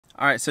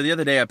All right, so the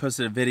other day I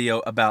posted a video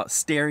about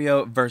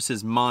stereo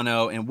versus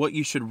mono and what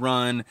you should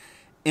run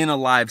in a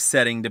live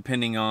setting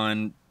depending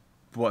on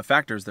what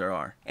factors there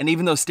are. And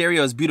even though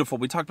stereo is beautiful,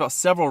 we talked about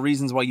several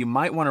reasons why you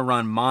might want to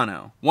run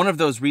mono. One of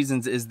those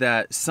reasons is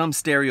that some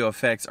stereo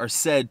effects are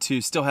said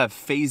to still have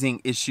phasing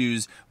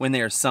issues when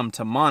they are summed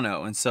to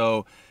mono. And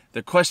so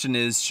the question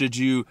is, should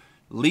you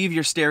leave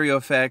your stereo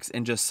effects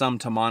and just sum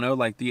to mono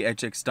like the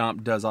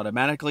Stomp does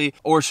automatically,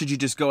 or should you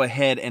just go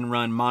ahead and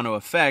run mono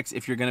effects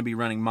if you're going to be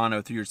running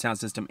mono through your sound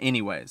system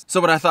anyways? So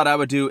what I thought I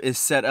would do is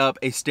set up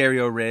a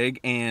stereo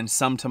rig and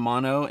sum to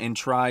mono and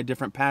try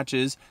different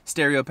patches,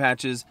 stereo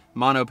patches,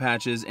 mono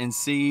patches, and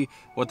see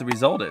what the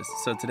result is.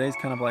 So today's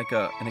kind of like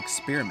an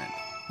experiment.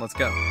 Let's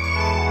go.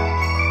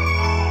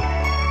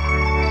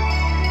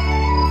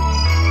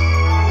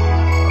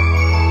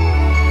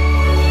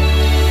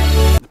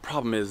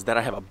 Problem is that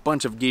I have a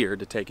bunch of gear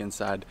to take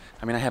inside.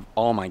 I mean, I have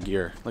all my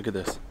gear. Look at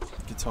this.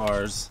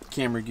 Guitars,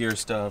 camera gear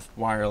stuff,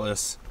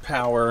 wireless,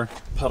 power,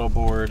 pedal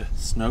board,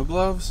 snow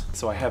gloves.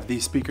 So I have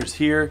these speakers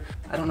here.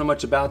 I don't know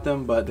much about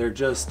them, but they're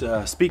just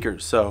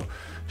speakers, so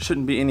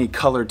shouldn't be any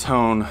color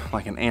tone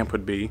like an amp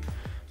would be.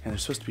 And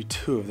there's supposed to be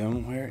two of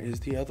them. Where is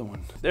the other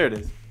one? There it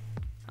is.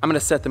 I'm gonna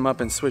set them up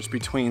and switch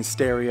between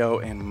stereo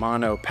and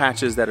mono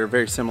patches that are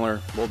very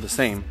similar, well, the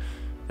same.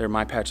 They're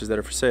my patches that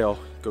are for sale.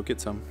 Go get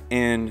some.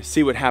 And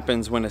see what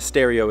happens when a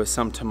stereo is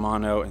summed to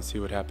mono, and see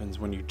what happens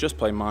when you just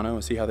play mono,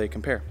 and see how they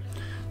compare.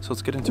 So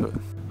let's get into it.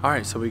 All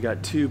right, so we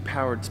got two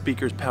powered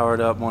speakers powered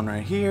up, one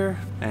right here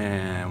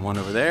and one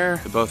over there.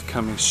 They're both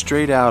coming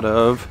straight out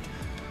of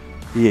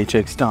the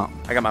Stomp.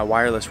 I got my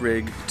wireless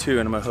rig too,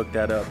 and I'm gonna hook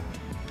that up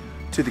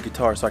to the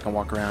guitar so I can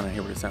walk around and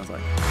hear what it sounds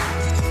like.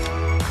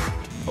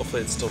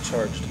 Hopefully it's still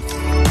charged.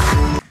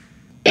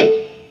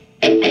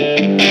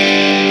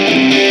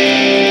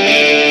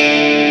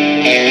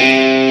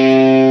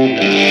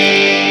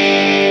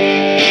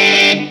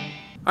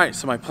 All right,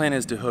 so my plan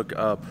is to hook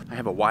up, I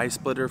have a Y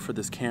splitter for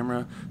this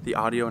camera, the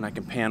audio, and I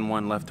can pan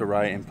one left to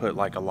right and put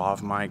like a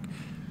lavalier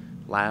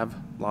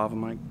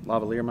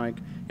mic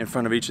in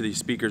front of each of these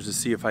speakers to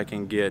see if I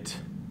can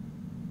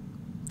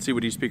see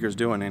what each speaker is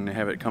doing and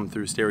have it come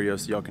through stereo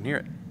so y'all can hear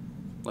it.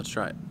 Let's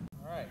try it.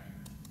 All right,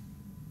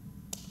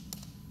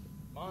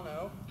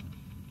 mono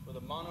with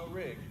a mono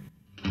rig.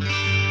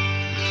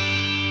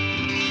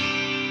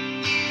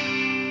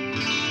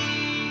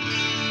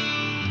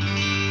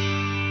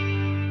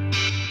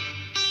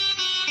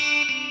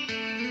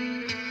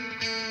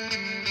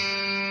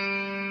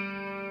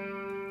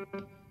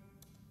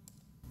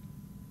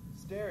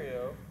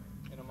 Stereo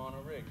in a mono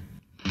rig.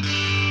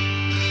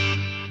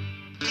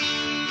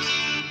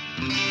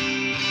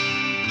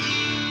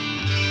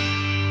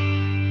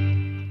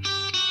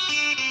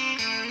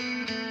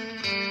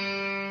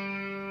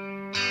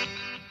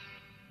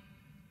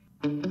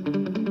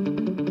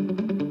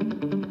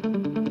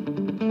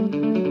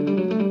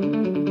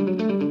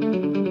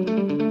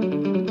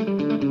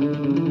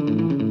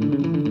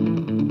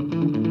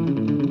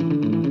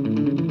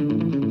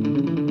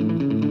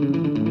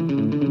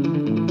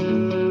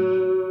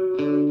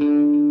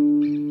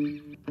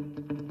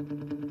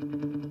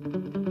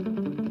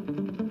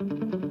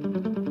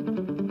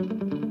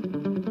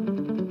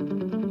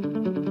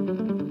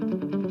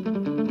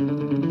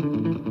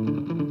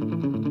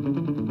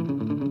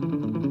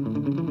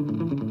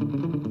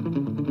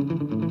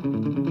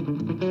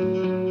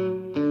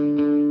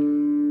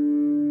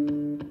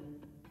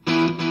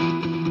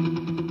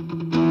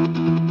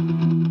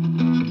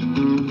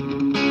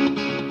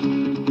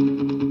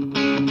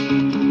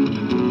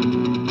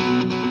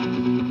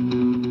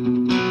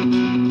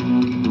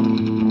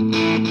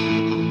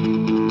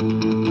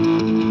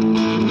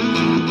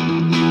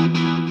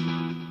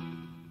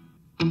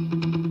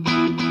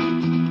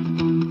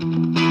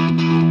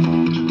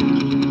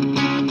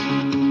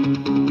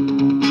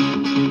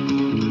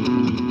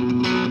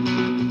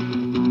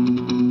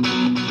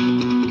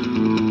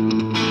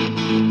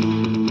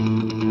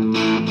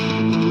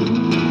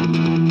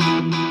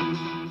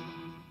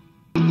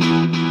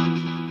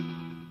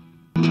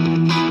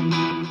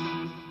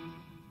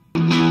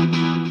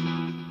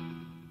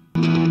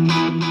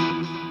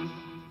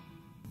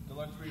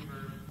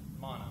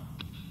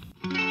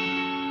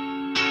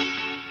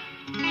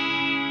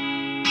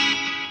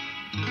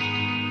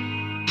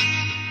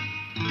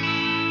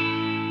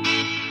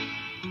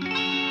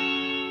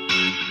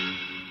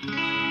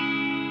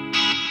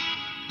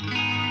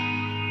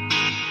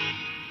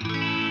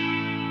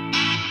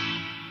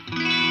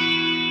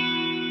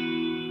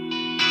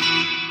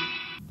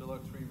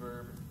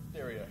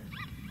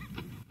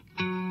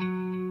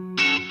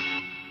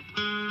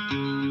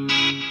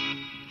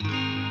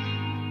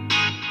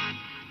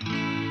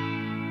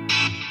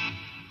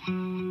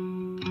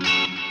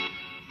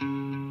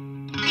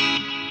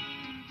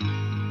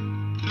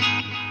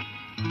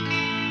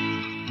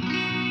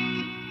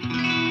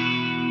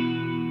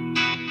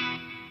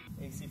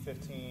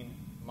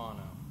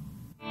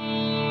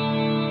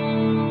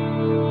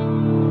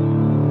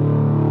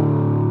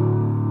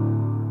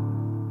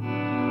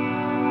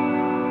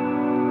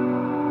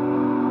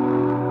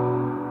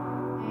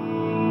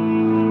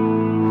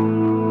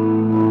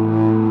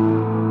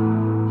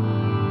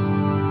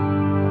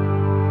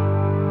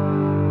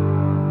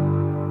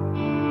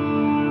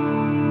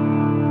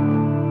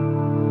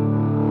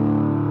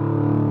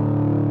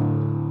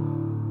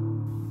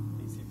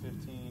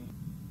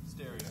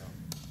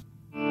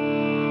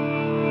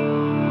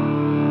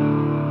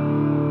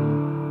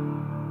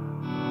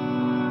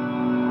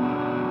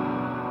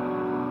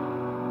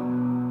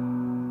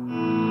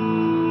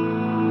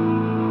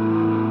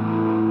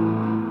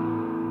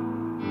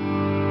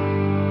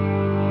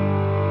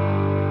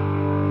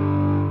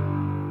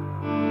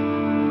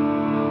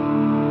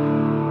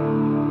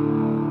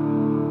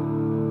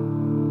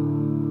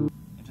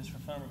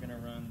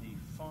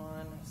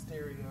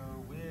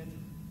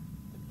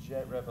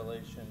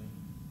 revelation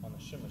on the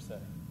Shimmer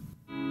setting.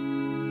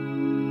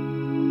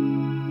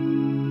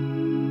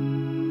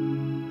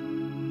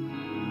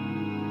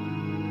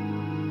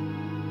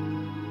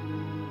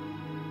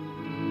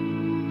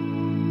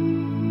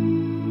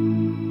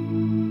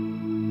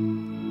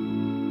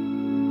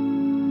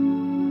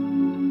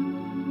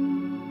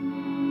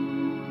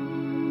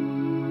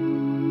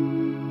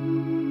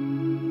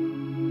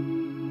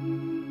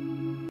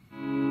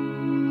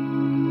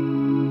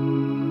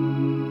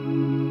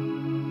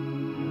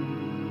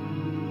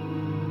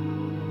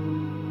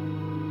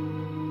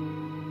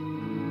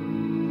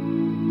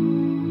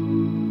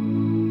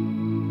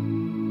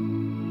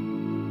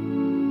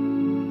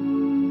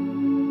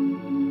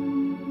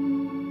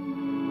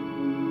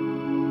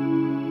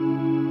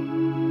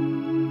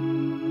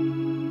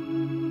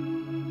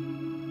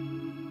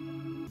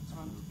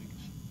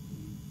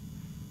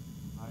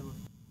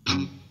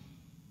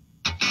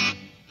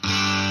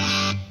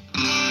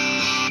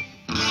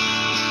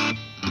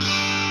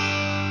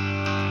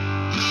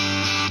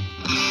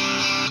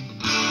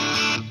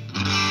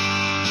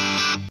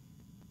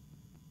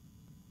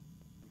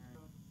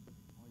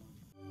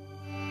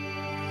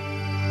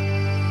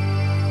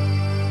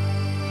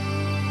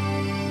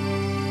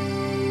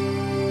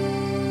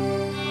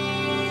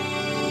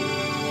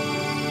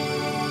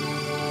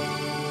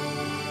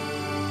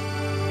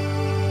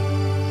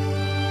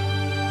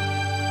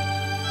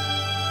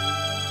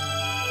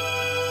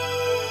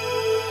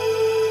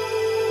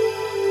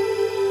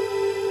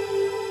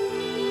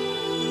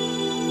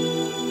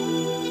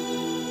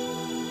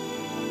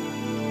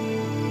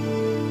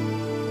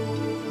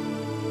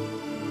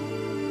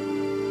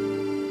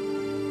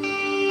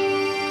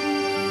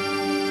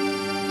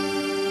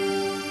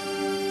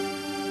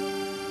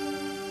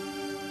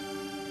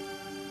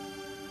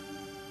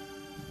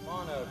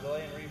 Mono,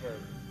 delay and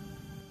reverb.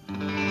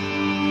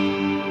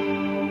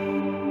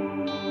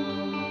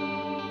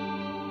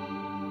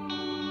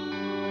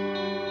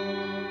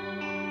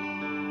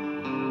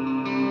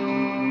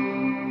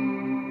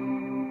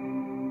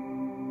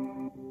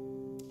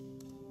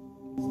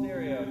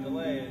 Stereo,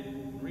 delay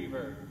and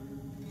reverb.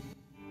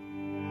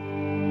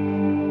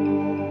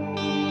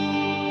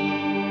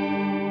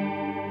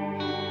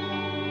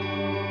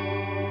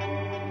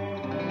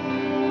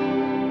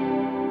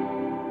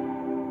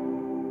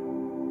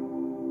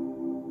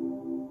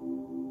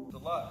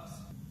 Deluxe,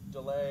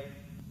 delay,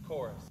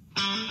 chorus.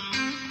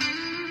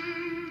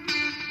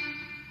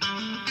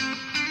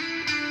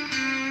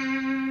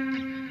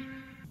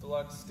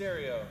 Deluxe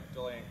stereo,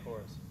 delay and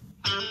chorus.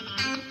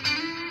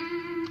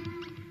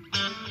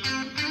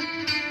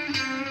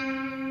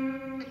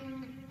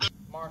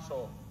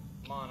 Marshall,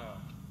 mono.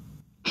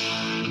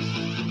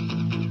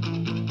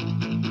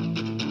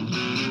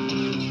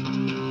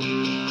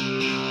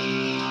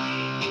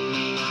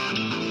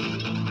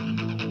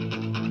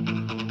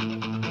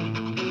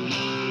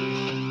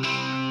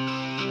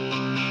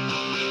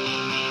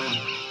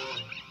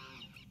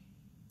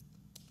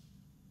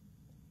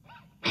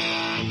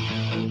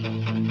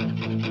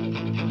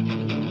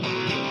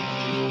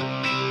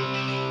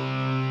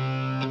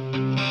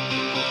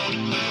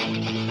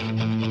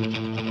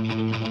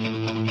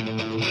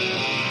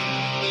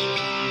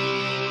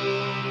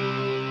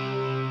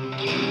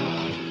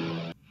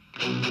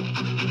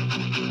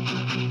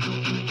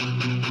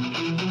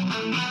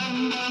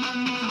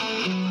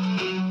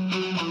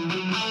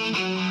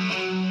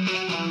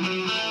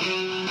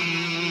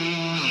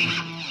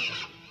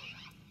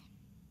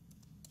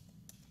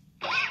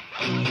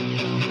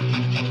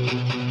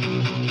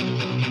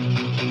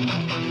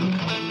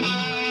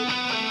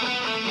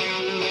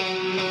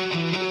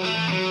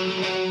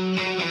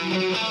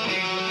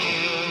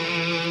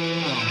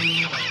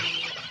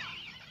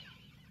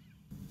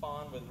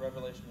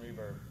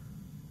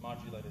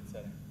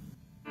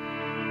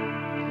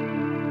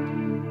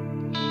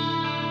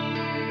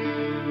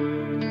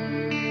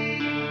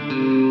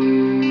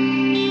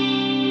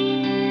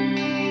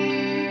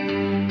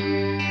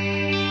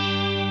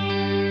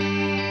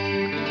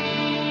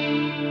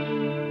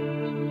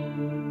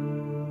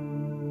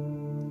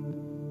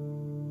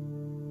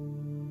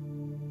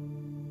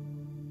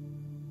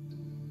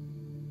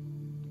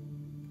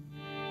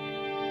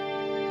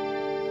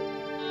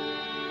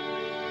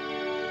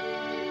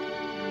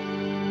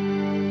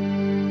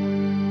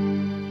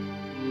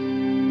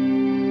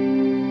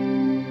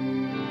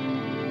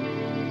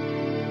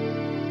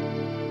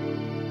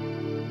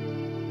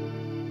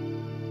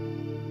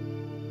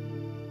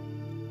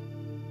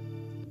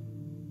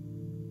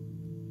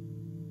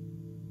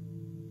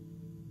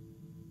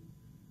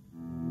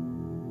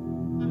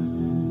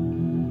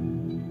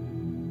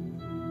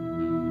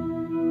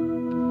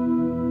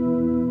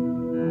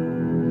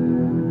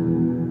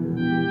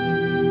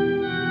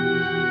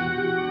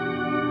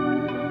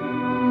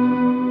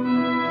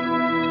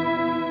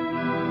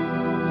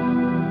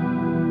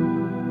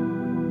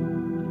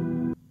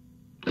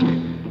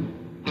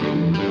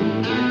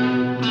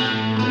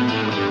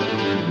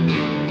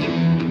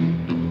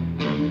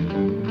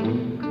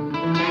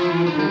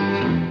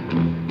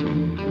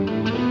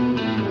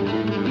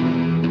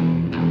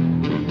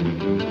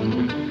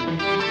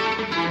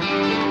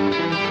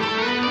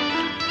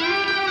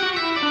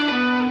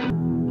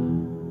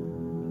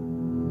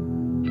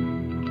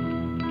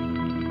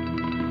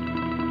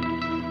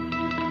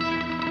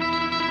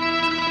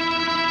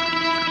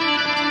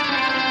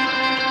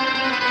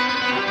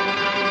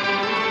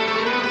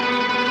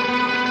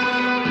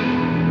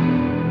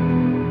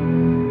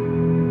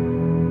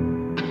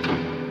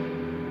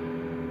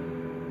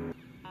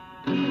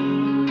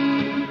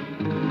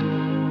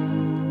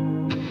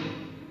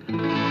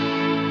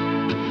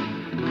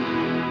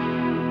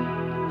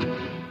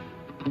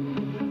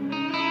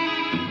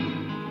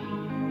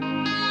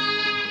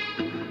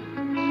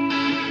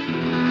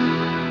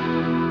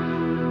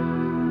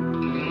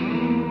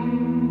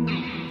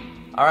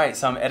 Alright,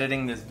 so I'm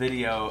editing this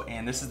video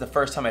and this is the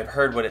first time I've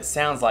heard what it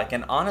sounds like,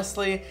 and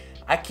honestly,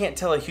 I can't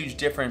tell a huge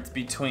difference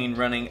between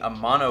running a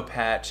mono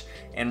patch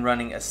and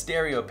running a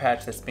stereo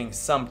patch that's being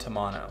summed to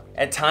mono.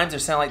 At times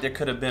it sounded like there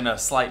could have been a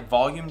slight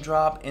volume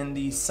drop in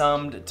the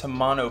summed to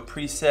mono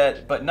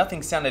preset, but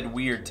nothing sounded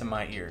weird to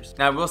my ears.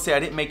 Now I will say I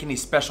didn't make any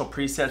special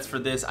presets for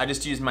this. I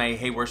just used my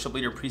Hey Worship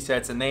Leader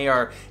presets, and they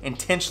are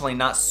intentionally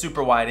not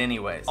super wide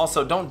anyways.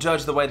 Also, don't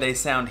judge the way they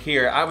sound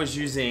here. I was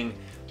using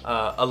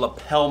a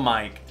lapel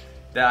mic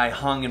that I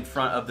hung in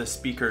front of the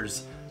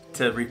speakers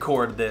to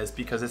record this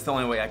because it's the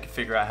only way I could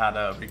figure out how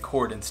to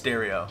record in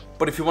stereo.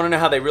 But if you want to know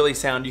how they really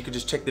sound, you could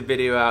just check the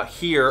video out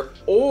here,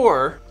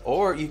 or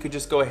you could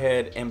just go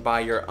ahead and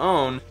buy your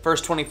own.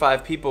 First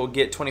 25 people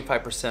get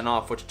 25%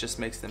 off, which just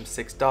makes them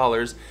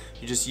 $6.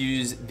 You just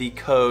use the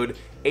code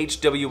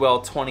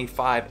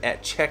HWL25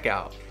 at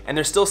checkout. And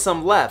there's still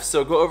some left,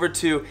 so go over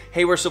to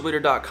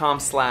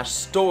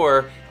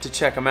heyworshipleader.com/store to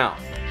check them out.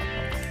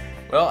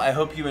 Well, I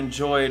hope you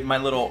enjoyed my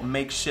little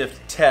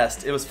makeshift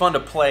test. It was fun to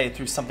play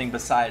through something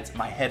besides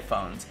my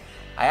headphones.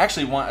 I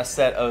actually want a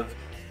set of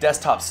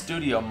desktop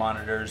studio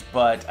monitors,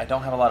 but I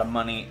don't have a lot of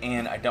money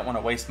and I don't want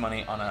to waste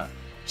money on a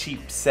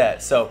cheap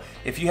set. So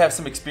if you have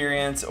some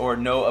experience or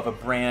know of a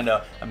brand,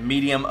 a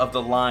medium of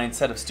the line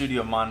set of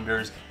studio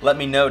monitors, let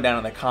me know down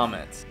in the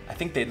comments. I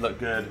think they'd look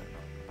good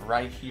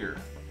right here.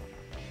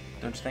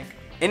 Don't you think?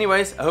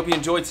 Anyways, I hope you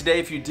enjoyed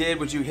today. If you did,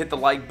 would you hit the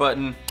like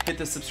button, hit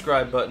the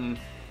subscribe button,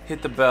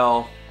 hit the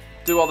bell,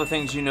 do all the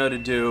things you know to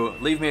do,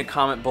 leave me a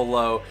comment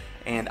below,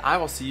 and I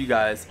will see you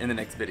guys in the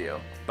next video.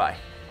 Bye.